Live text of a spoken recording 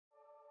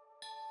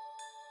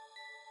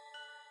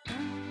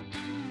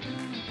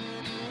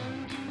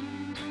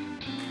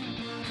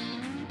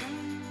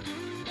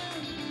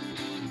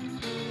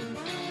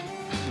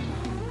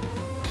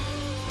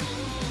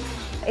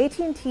The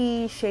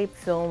AT&T SHAPE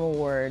Film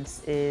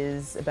Awards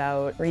is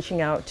about reaching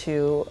out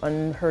to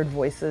unheard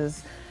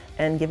voices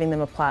and giving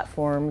them a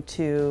platform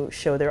to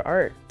show their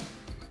art.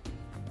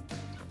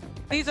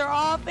 These are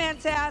all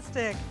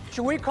fantastic.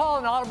 Should we call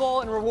an audible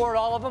and reward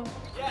all of them?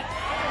 Yes.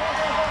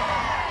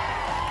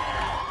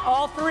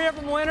 All three of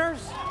them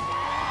winners?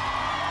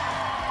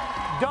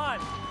 Done.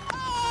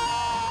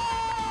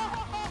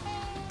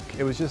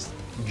 It was just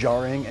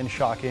jarring and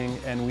shocking,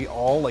 and we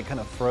all kind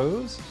of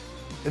froze.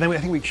 And then I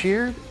think we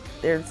cheered.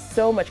 There's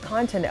so much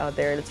content out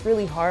there, and it's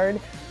really hard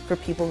for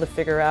people to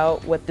figure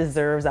out what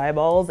deserves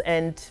eyeballs.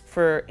 And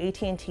for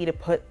AT&T to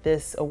put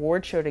this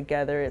award show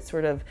together, it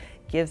sort of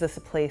gives us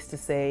a place to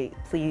say,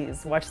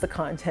 please watch the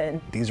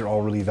content. These are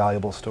all really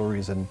valuable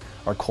stories, and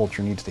our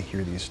culture needs to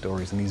hear these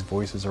stories. And these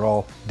voices are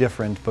all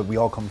different, but we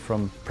all come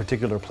from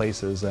particular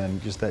places,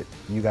 and just that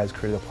you guys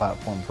created a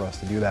platform for us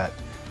to do that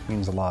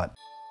means a lot.